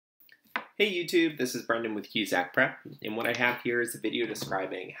Hey YouTube, this is Brendan with Cusack Prep, and what I have here is a video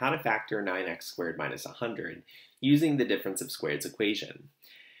describing how to factor 9x squared minus 100 using the difference of squareds equation.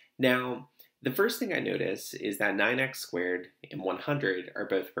 Now, the first thing I notice is that 9x squared and 100 are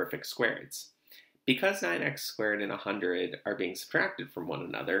both perfect squareds. Because 9x squared and 100 are being subtracted from one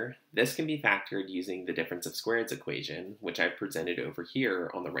another, this can be factored using the difference of squareds equation, which I've presented over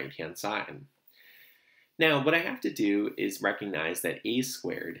here on the right-hand side. Now, what I have to do is recognize that a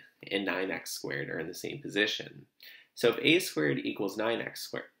squared and 9x squared are in the same position. So if a squared equals 9x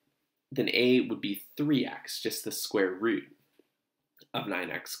squared, then a would be 3x, just the square root of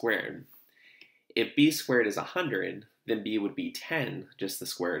 9x squared. If b squared is 100, then b would be 10, just the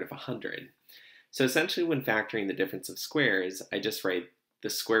square root of 100. So essentially when factoring the difference of squares, I just write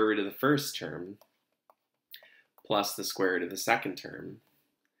the square root of the first term plus the square root of the second term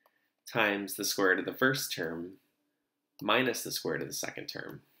times the square root of the first term minus the square root of the second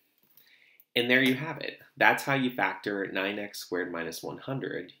term. And there you have it. That's how you factor 9x squared minus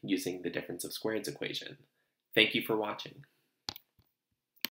 100 using the difference of squareds equation. Thank you for watching.